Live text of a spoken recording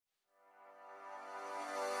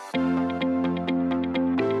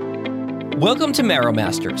Welcome to Marrow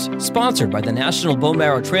Masters, sponsored by the National Bone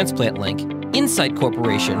Marrow Transplant Link, Insight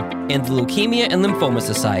Corporation, and the Leukemia and Lymphoma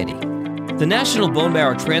Society. The National Bone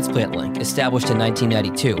Marrow Transplant Link, established in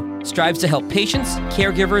 1992, strives to help patients,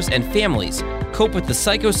 caregivers, and families cope with the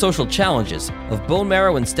psychosocial challenges of bone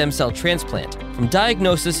marrow and stem cell transplant, from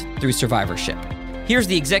diagnosis through survivorship. Here's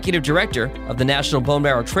the Executive Director of the National Bone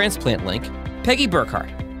Marrow Transplant Link, Peggy Burkhardt.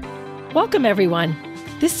 Welcome, everyone.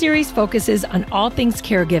 This series focuses on all things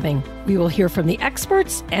caregiving. We will hear from the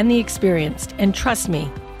experts and the experienced, and trust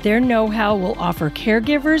me, their know-how will offer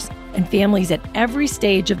caregivers and families at every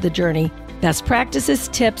stage of the journey best practices,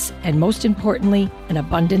 tips, and most importantly, an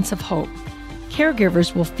abundance of hope.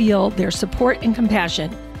 Caregivers will feel their support and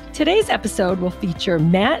compassion. Today's episode will feature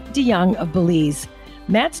Matt DeYoung of Belize.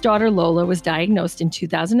 Matt's daughter Lola was diagnosed in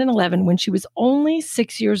 2011 when she was only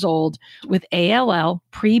 6 years old with ALL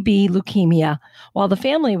pre-B leukemia while the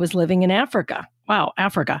family was living in Africa. Wow,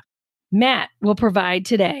 Africa. Matt will provide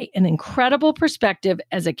today an incredible perspective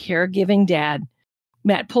as a caregiving dad.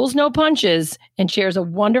 Matt pulls no punches and shares a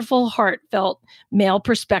wonderful, heartfelt male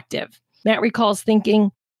perspective. Matt recalls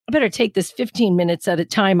thinking, I better take this 15 minutes at a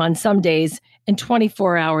time on some days and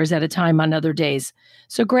 24 hours at a time on other days.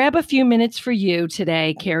 So grab a few minutes for you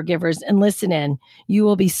today, caregivers, and listen in. You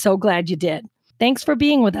will be so glad you did. Thanks for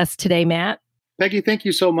being with us today, Matt. Peggy, thank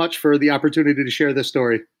you so much for the opportunity to share this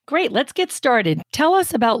story. Great. Let's get started. Tell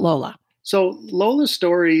us about Lola. So Lola's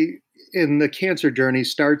story in the cancer journey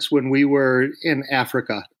starts when we were in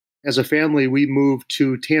Africa. As a family, we moved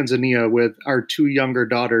to Tanzania with our two younger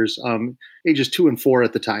daughters, ages 2 and 4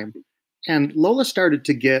 at the time. And Lola started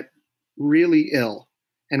to get really ill.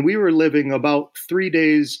 And we were living about 3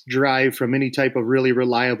 days drive from any type of really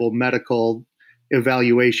reliable medical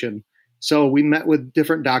evaluation. So we met with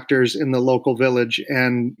different doctors in the local village,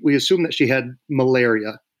 and we assumed that she had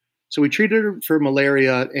malaria. So we treated her for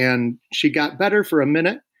malaria, and she got better for a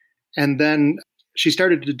minute, and then she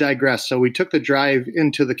started to digress. So we took the drive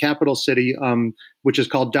into the capital city, which is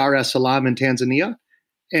called Dar es Salaam in Tanzania,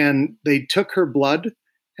 and they took her blood.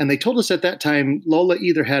 And they told us at that time, Lola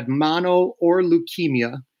either had mono or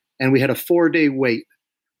leukemia, and we had a 4-day wait.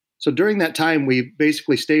 So during that time, we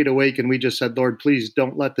basically stayed awake and we just said, Lord, please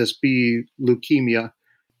don't let this be leukemia.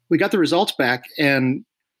 We got the results back and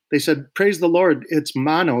they said, praise the Lord, it's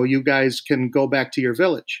mono. You guys can go back to your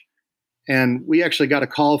village. And we actually got a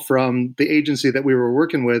call from the agency that we were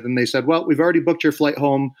working with. And they said, well, we've already booked your flight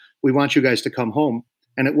home. We want you guys to come home.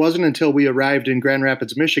 And it wasn't until we arrived in Grand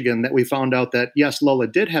Rapids, Michigan, that we found out that, yes, Lola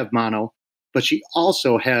did have mono, but she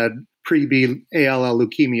also had pre-B ALL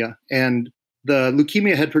leukemia. And the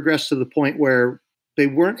leukemia had progressed to the point where they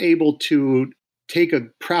weren't able to take a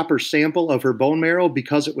proper sample of her bone marrow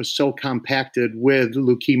because it was so compacted with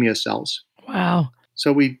leukemia cells. Wow.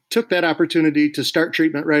 So we took that opportunity to start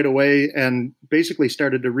treatment right away and basically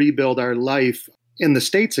started to rebuild our life in the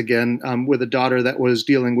States again with a daughter that was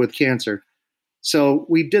dealing with cancer. So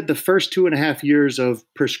we did the first 2.5 years of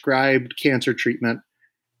prescribed cancer treatment,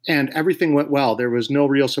 and everything went well. There was no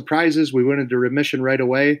real surprises. We went into remission right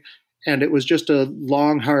away, and it was just a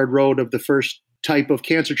long, hard road of the first type of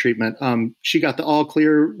cancer treatment. She got the all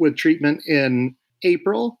clear with treatment in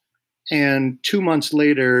April, and 2 months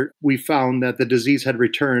later, we found that the disease had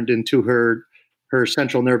returned into her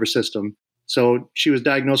central nervous system. So she was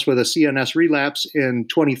diagnosed with a CNS relapse in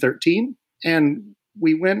 2013, and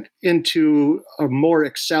we went into a more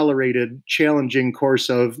accelerated, challenging course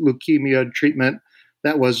of leukemia treatment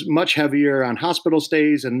that was much heavier on hospital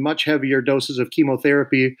stays and much heavier doses of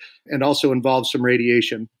chemotherapy, and also involved some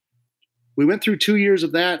radiation. We went through 2 years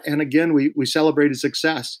of that, and again, we celebrated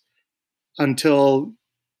success until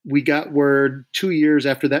we got word 2 years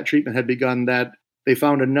after that treatment had begun that they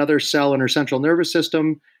found another cell in her central nervous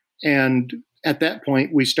system. And at that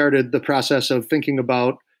point, we started the process of thinking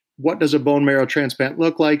about, what does a bone marrow transplant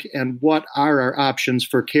look like, and what are our options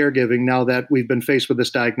for caregiving now that we've been faced with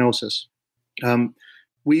this diagnosis?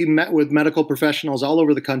 We met with medical professionals all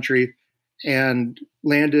over the country and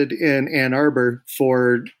landed in Ann Arbor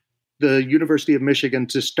for the University of Michigan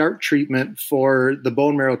to start treatment for the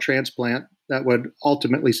bone marrow transplant that would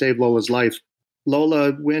ultimately save Lola's life.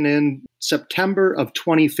 Lola went in September of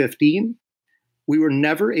 2015. We were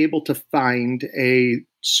never able to find a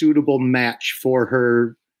suitable match for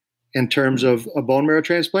her in terms of a bone marrow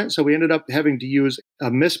transplant. So we ended up having to use a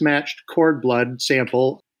mismatched cord blood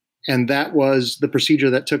sample, and that was the procedure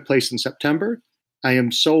that took place in September. I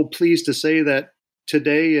am so pleased to say that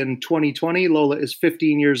today in 2020, Lola is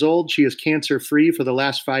 15 years old. She is cancer-free for the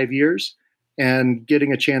last 5 years and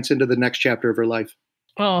getting a chance into the next chapter of her life.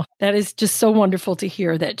 Oh, that is just so wonderful to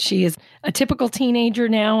hear that she is a typical teenager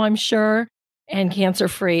now, I'm sure. and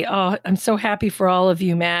cancer-free. Oh, I'm so happy for all of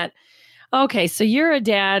you, Matt. Okay, so you're a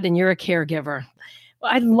dad and you're a caregiver.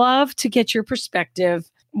 Well, I'd love to get your perspective,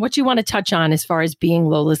 what you want to touch on as far as being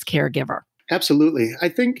Lola's caregiver. Absolutely. I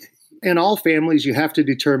think in all families, you have to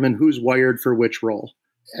determine who's wired for which role.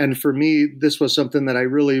 And for me, this was something that I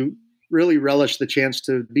really, really relished the chance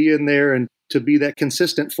to be in there and to be that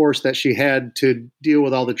consistent force that she had to deal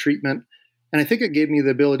with all the treatment. And I think it gave me the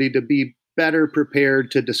ability to be better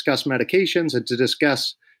prepared to discuss medications and to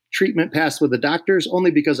discuss treatment paths with the doctors,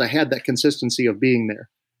 only because I had that consistency of being there.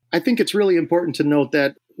 I think it's really important to note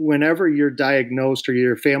that whenever you're diagnosed or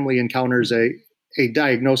your family encounters a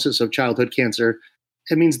diagnosis of childhood cancer,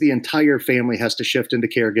 it means the entire family has to shift into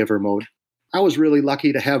caregiver mode. I was really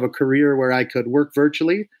lucky to have a career where I could work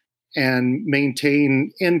virtually and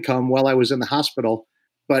maintain income while I was in the hospital.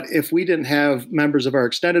 But if we didn't have members of our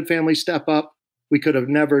extended family step up, we could have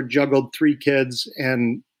never juggled 3 kids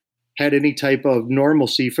and had any type of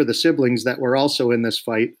normalcy for the siblings that were also in this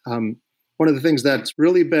fight. One of the things that's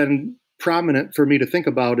really been prominent for me to think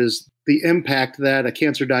about is the impact that a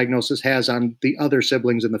cancer diagnosis has on the other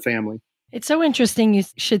siblings in the family. It's so interesting you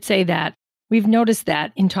should say that. We've noticed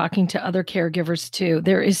that in talking to other caregivers too.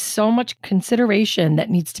 There is so much consideration that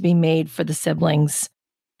needs to be made for the siblings.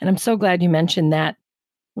 And I'm so glad you mentioned that.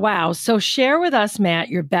 Wow. So share with us, Matt,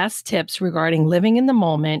 your best tips regarding living in the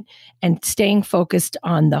moment and staying focused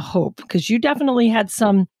on the hope, because you definitely had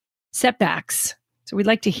some setbacks. So we'd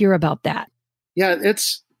like to hear about that. Yeah,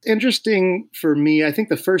 it's interesting for me. I think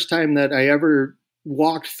the first time that I ever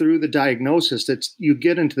walked through the diagnosis, you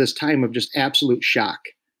get into this time of just absolute shock.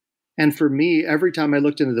 And for me, every time I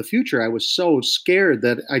looked into the future, I was so scared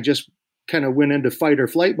that I just kind of went into fight or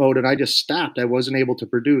flight mode and I just stopped. I wasn't able to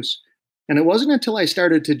produce. And it wasn't until I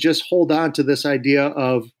started to just hold on to this idea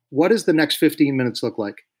of what does the next 15 minutes look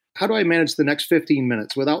like? How do I manage the next 15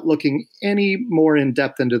 minutes without looking any more in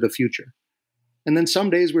depth into the future? And then some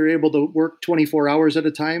days we were able to work 24 hours at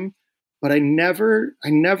a time, but I never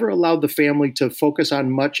allowed the family to focus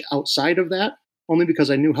on much outside of that, only because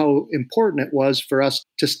I knew how important it was for us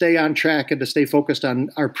to stay on track and to stay focused on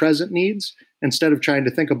our present needs instead of trying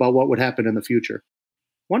to think about what would happen in the future.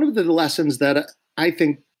 One of the lessons that I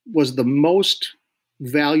think was the most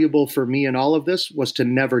valuable for me in all of this was to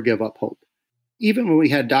never give up hope. Even when we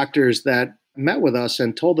had doctors that met with us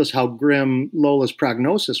and told us how grim Lola's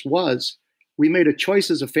prognosis was, we made a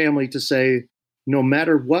choice as a family to say, no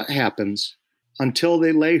matter what happens, until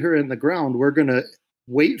they lay her in the ground, we're going to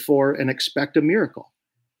wait for and expect a miracle.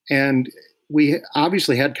 And we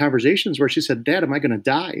obviously had conversations where she said, Dad, am I going to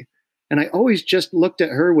die? And I always just looked at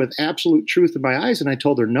her with absolute truth in my eyes and I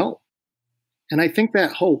told her no. And I think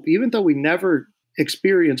that hope, even though we never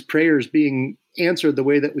experienced prayers being answered the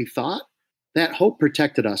way that we thought, that hope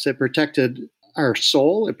protected us. It protected our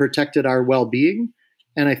soul. It protected our well-being.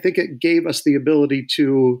 And I think it gave us the ability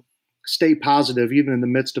to stay positive, even in the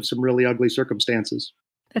midst of some really ugly circumstances.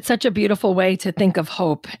 That's such a beautiful way to think of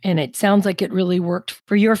hope. And it sounds like it really worked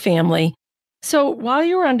for your family. So while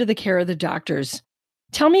you were under the care of the doctors,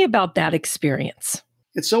 tell me about that experience.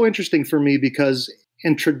 It's so interesting for me because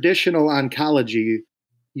in traditional oncology,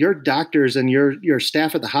 your doctors and your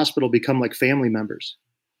staff at the hospital become like family members.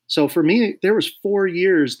 So for me, there was 4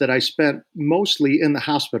 years that I spent mostly in the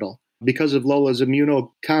hospital because of Lola's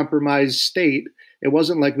immunocompromised state. It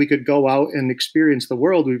wasn't like we could go out and experience the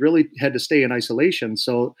world. We really had to stay in isolation.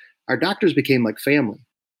 So our doctors became like family.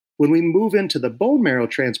 When we move into the bone marrow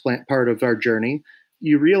transplant part of our journey,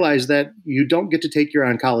 you realize that you don't get to take your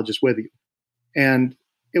oncologist with you. And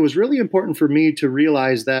it was really important for me to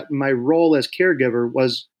realize that my role as caregiver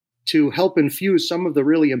was to help infuse some of the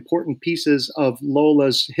really important pieces of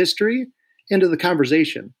Lola's history into the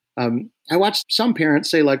conversation. I watched some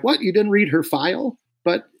parents say like, what, you didn't read her file?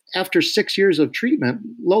 But after 6 years of treatment,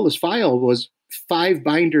 Lola's file was 5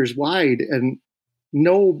 binders wide and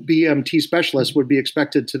no BMT specialist would be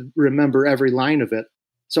expected to remember every line of it.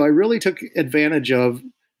 So I really took advantage of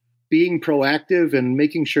being proactive and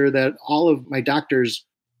making sure that all of my doctors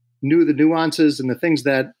knew the nuances and the things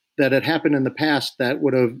that had happened in the past that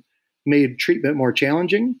would have made treatment more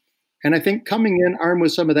challenging. And I think coming in armed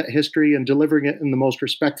with some of that history and delivering it in the most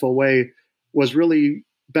respectful way was really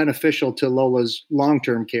beneficial to Lola's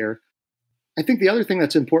long-term care. I think the other thing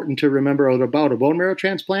that's important to remember about a bone marrow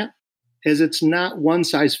transplant is it's not one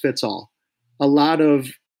size fits all. A lot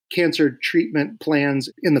of cancer treatment plans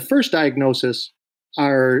in the first diagnosis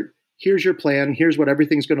are, here's your plan, here's what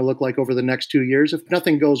everything's going to look like over the next 2 years. If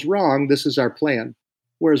nothing goes wrong, this is our plan.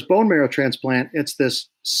 Whereas bone marrow transplant, it's this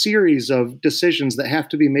series of decisions that have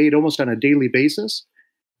to be made almost on a daily basis.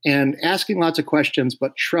 And asking lots of questions,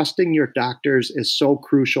 but trusting your doctors is so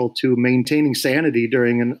crucial to maintaining sanity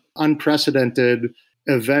during an unprecedented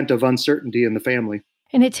event of uncertainty in the family.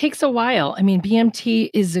 And it takes a while. I mean, BMT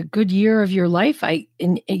is a good year of your life.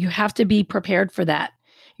 And you have to be prepared for that.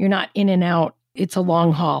 You're not in and out. It's a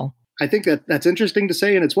long haul. I think that's interesting to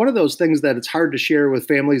say. And it's one of those things that it's hard to share with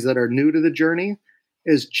families that are new to the journey,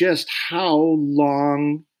 is just how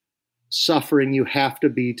long suffering you have to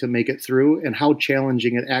be to make it through, and how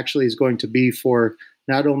challenging it actually is going to be for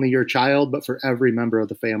not only your child, but for every member of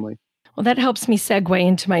the family. Well, that helps me segue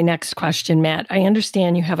into my next question, Matt. I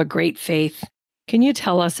understand you have a great faith. Can you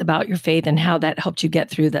tell us about your faith and how that helped you get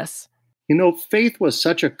through this? You know, faith was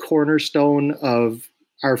such a cornerstone of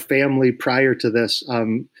our family prior to this.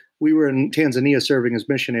 We were in Tanzania serving as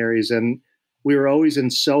missionaries, and we were always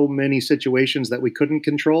in so many situations that we couldn't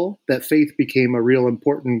control, that faith became a real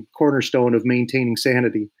important cornerstone of maintaining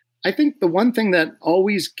sanity. I think the one thing that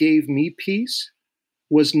always gave me peace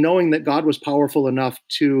was knowing that God was powerful enough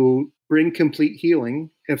to bring complete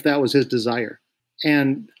healing if that was his desire.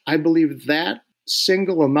 And I believe that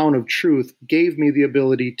single amount of truth gave me the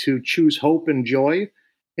ability to choose hope and joy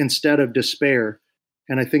instead of despair.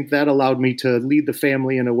 And I think that allowed me to lead the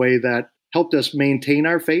family in a way that helped us maintain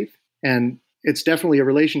our faith. And it's definitely a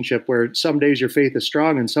relationship where some days your faith is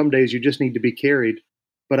strong and some days you just need to be carried.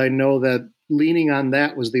 But I know that leaning on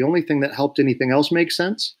that was the only thing that helped anything else make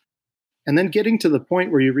sense. And then getting to the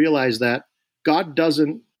point where you realize that God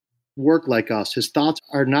doesn't work like us. His thoughts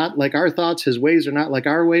are not like our thoughts. His ways are not like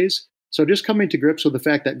our ways. So just coming to grips with the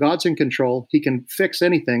fact that God's in control. He can fix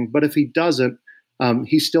anything. But if he doesn't,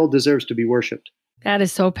 he still deserves to be worshiped. That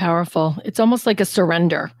is so powerful. It's almost like a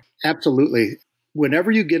surrender. Absolutely.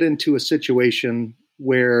 Whenever you get into a situation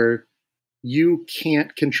where you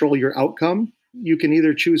can't control your outcome, you can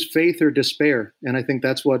either choose faith or despair. And I think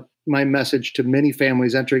that's what my message to many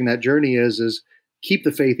families entering that journey is keep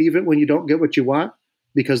the faith, even when you don't get what you want,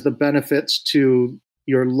 because the benefits to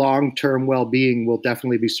your long-term well-being will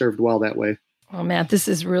definitely be served well that way. Oh, Matt, this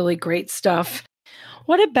is really great stuff.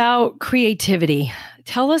 What about creativity?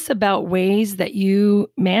 Tell us about ways that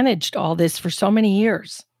you managed all this for so many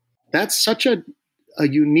years. That's such a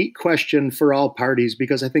unique question for all parties,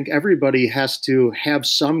 because I think everybody has to have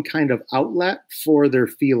some kind of outlet for their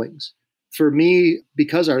feelings. For me,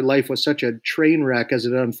 because our life was such a train wreck as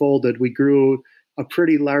it unfolded, we grew a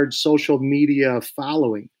pretty large social media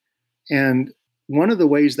following. And one of the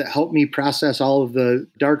ways that helped me process all of the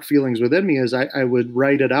dark feelings within me is I would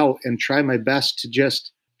write it out and try my best to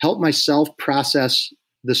just help myself process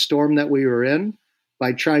the storm that we were in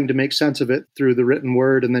by trying to make sense of it through the written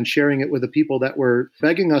word, and then sharing it with the people that were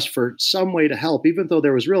begging us for some way to help, even though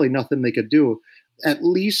there was really nothing they could do. At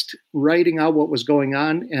least writing out what was going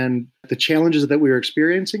on and the challenges that we were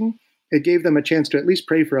experiencing, it gave them a chance to at least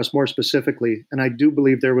pray for us more specifically. And I do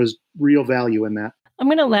believe there was real value in that. I'm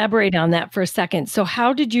going to elaborate on that for a second. So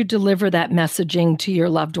how did you deliver that messaging to your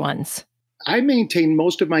loved ones? I maintain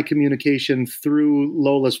most of my communication through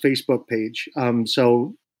Lola's Facebook page.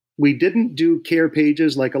 So we didn't do care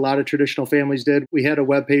pages like a lot of traditional families did. We had a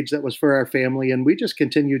web page that was for our family, and we just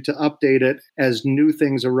continued to update it as new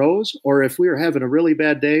things arose. Or if we were having a really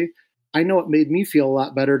bad day, I know it made me feel a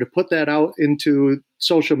lot better to put that out into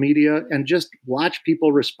social media and just watch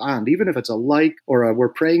people respond, even if it's a like or a "we're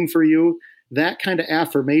praying for you." That kind of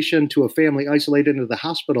affirmation to a family isolated into the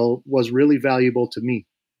hospital was really valuable to me.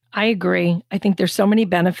 I agree. I think there's so many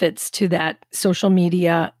benefits to that social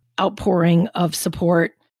media outpouring of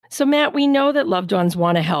support. So Matt, we know that loved ones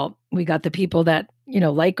want to help. We got the people that,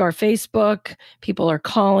 like our Facebook, people are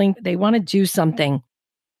calling, they want to do something.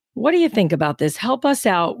 What do you think about this? Help us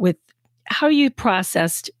out with how you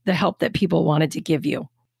processed the help that people wanted to give you.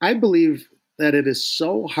 I believe that it is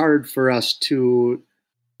so hard for us to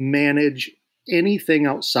manage anything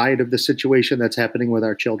outside of the situation that's happening with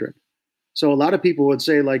our children. So a lot of people would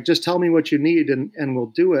say, just tell me what you need and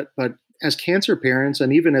we'll do it. But as cancer parents,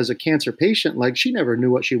 and even as a cancer patient, she never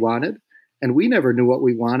knew what she wanted and we never knew what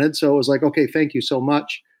we wanted. So it was okay, thank you so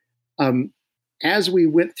much. As we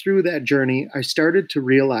went through that journey, I started to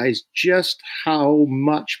realize just how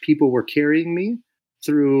much people were carrying me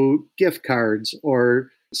through gift cards or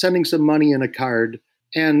sending some money in a card.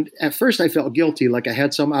 And at first I felt guilty, like I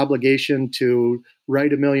had some obligation to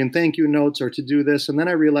write 1 million thank you notes or to do this. And then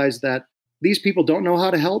I realized that these people don't know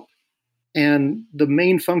how to help. And the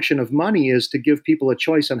main function of money is to give people a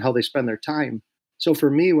choice on how they spend their time. So for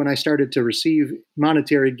me, when I started to receive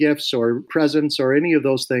monetary gifts or presents or any of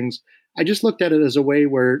those things, I just looked at it as a way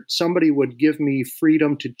where somebody would give me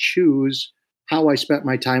freedom to choose how I spent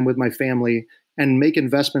my time with my family and make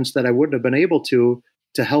investments that I wouldn't have been able to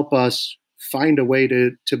help us find a way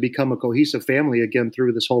to become a cohesive family again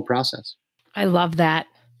through this whole process. I love that.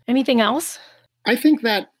 Anything else? I think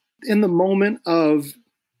that in the moment of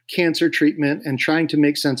cancer treatment and trying to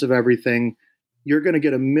make sense of everything, you're going to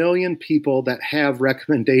get a million people that have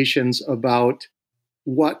recommendations about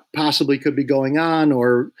what possibly could be going on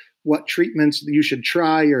or what treatments you should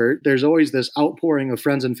try, or there's always this outpouring of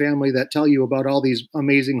friends and family that tell you about all these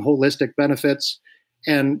amazing holistic benefits.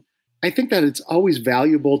 And I think that it's always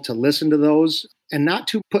valuable to listen to those and not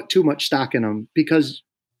to put too much stock in them, because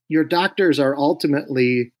your doctors are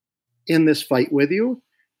ultimately in this fight with you,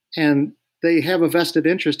 and they have a vested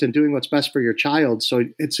interest in doing what's best for your child. So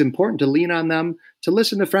it's important to lean on them, to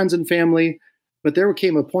listen to friends and family. But there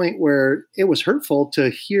came a point where it was hurtful to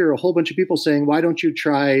hear a whole bunch of people saying, why don't you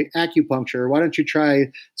try acupuncture? Why don't you try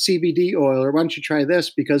CBD oil? Or why don't you try this?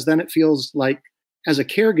 Because then it feels like, as a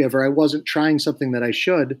caregiver, I wasn't trying something that I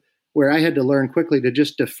should, where I had to learn quickly to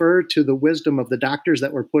just defer to the wisdom of the doctors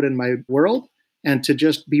that were put in my world and to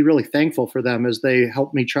just be really thankful for them as they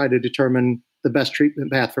helped me try to determine the best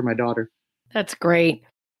treatment path for my daughter. That's great.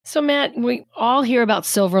 So, Matt, we all hear about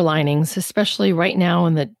silver linings, especially right now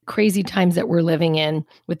in the crazy times that we're living in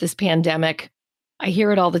with this pandemic. I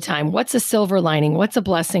hear it all the time. What's a silver lining? What's a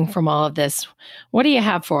blessing from all of this? What do you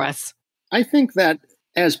have for us? I think that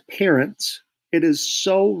as parents, it is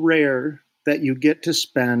so rare that you get to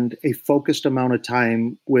spend a focused amount of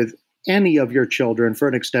time with any of your children for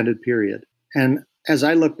an extended period. And as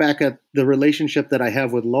I look back at the relationship that I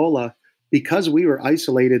have with Lola, because we were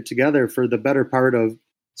isolated together for the better part of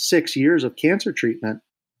 6 years of cancer treatment,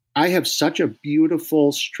 I have such a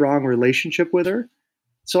beautiful, strong relationship with her.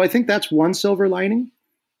 So I think that's one silver lining.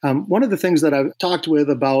 One of the things that I've talked with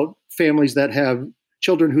about families that have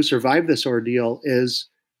children who survive this ordeal is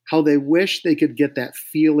how they wish they could get that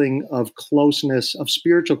feeling of closeness, of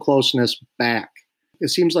spiritual closeness back. It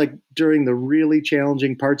seems like during the really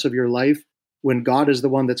challenging parts of your life, when God is the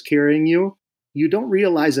one that's carrying you, you don't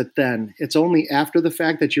realize it then. It's only after the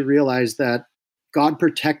fact that you realize that God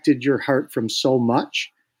protected your heart from so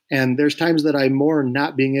much. And there's times that I mourn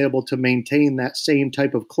not being able to maintain that same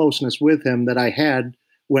type of closeness with him that I had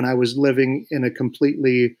when I was living in a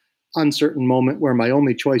completely uncertain moment where my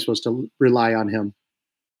only choice was to rely on him.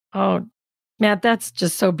 Oh, Matt, that's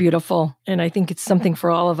just so beautiful. And I think it's something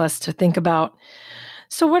for all of us to think about.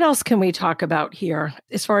 So what else can we talk about here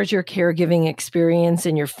as far as your caregiving experience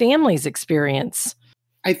and your family's experience?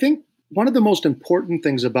 I think one of the most important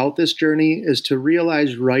things about this journey is to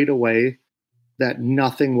realize right away that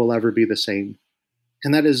nothing will ever be the same.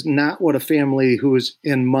 And that is not what a family who is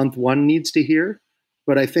in month one needs to hear.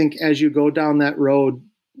 But I think as you go down that road,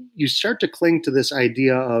 you start to cling to this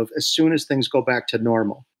idea of as soon as things go back to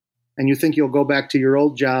normal, and you think you'll go back to your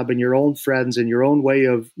old job and your own friends and your own way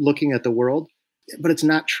of looking at the world. But it's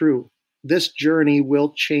not true. This journey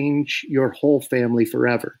will change your whole family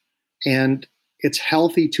forever. And it's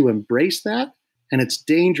healthy to embrace that. And it's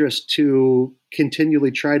dangerous to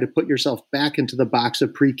continually try to put yourself back into the box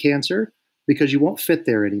of pre-cancer because you won't fit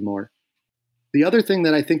there anymore. The other thing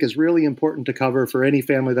that I think is really important to cover for any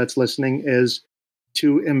family that's listening is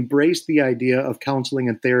to embrace the idea of counseling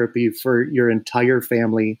and therapy for your entire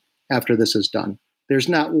family after this is done. There's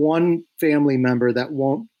not one family member that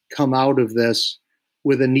won't come out of this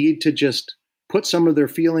with a need to just put some of their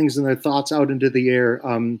feelings and their thoughts out into the air.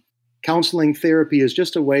 Counseling therapy is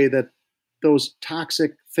just a way that those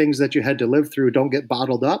toxic things that you had to live through don't get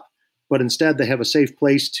bottled up, but instead they have a safe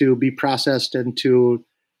place to be processed and to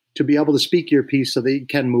be able to speak your piece so that you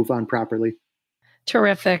can move on properly.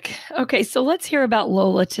 Terrific. Okay, so let's hear about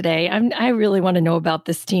Lola today. I really want to know about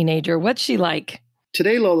this teenager. What's she like?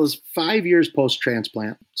 Today, Lola's 5 years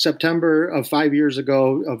post-transplant. September of 5 years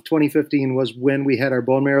ago of 2015 was when we had our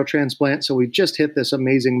bone marrow transplant. So we just hit this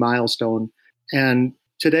amazing milestone. And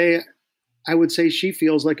today, I would say she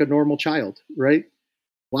feels like a normal child, right?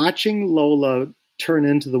 Watching Lola turn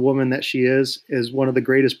into the woman that she is one of the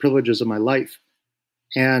greatest privileges of my life.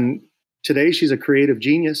 And today, she's a creative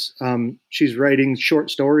genius. She's writing short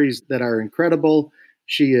stories that are incredible.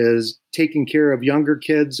 She is taking care of younger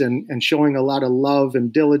kids and showing a lot of love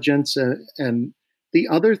and diligence. And the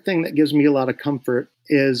other thing that gives me a lot of comfort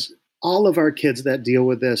is all of our kids that deal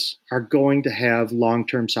with this are going to have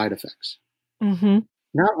long-term side effects. Mm-hmm.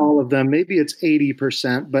 Not all of them, maybe it's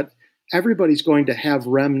 80%, but everybody's going to have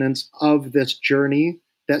remnants of this journey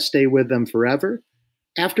that stay with them forever.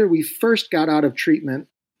 After we first got out of treatment,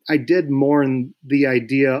 I did mourn the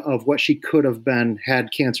idea of what she could have been had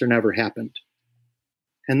cancer never happened.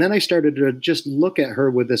 And then I started to just look at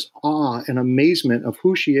her with this awe and amazement of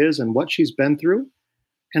who she is and what she's been through.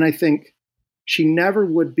 And I think she never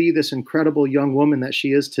would be this incredible young woman that she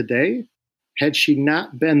is today had she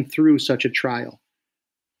not been through such a trial.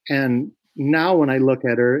 And now when I look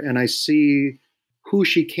at her and I see who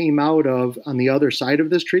she came out of on the other side of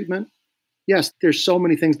this treatment, yes, there's so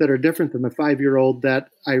many things that are different than the 5-year-old that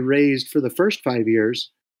I raised for the first 5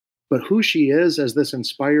 years. But who she is as this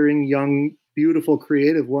inspiring, young, beautiful,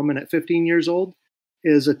 creative woman at 15 years old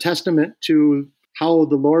is a testament to how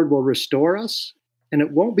the Lord will restore us. And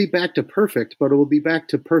it won't be back to perfect, but it will be back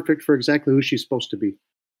to perfect for exactly who she's supposed to be.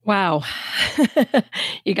 Wow.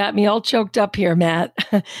 You got me all choked up here, Matt.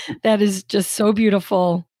 That is just so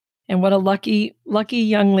beautiful. And what a lucky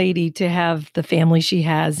young lady to have the family she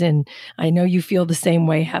has. And I know you feel the same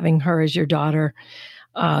way having her as your daughter.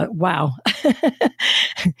 Wow.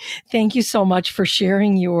 Thank you so much for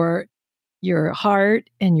sharing your heart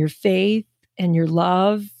and your faith and your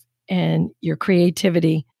love and your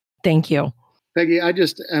creativity. Thank you. Peggy,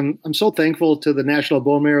 I'm so thankful to the National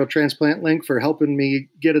Bone Marrow Transplant Link for helping me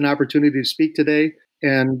get an opportunity to speak today.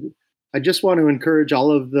 And I just want to encourage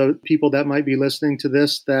all of the people that might be listening to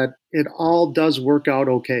this that it all does work out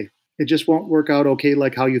okay. It just won't work out okay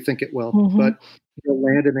like how you think it will, but you'll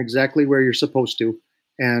land in exactly where you're supposed to,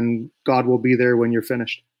 and God will be there when you're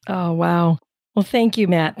finished. Oh, wow. Well, thank you,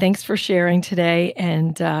 Matt. Thanks for sharing today,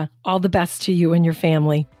 and all the best to you and your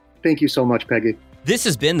family. Thank you so much, Peggy. This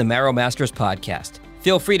has been the Marrow Masters Podcast.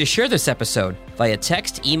 Feel free to share this episode via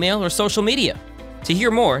text, email, or social media. To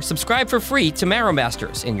hear more, subscribe for free to Marrow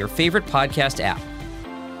Masters in your favorite podcast app.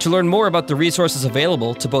 To learn more about the resources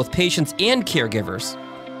available to both patients and caregivers,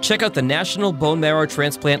 check out the National Bone Marrow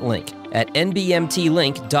Transplant link at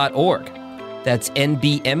nbmtlink.org. That's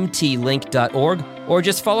nbmtlink.org, or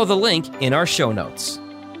just follow the link in our show notes.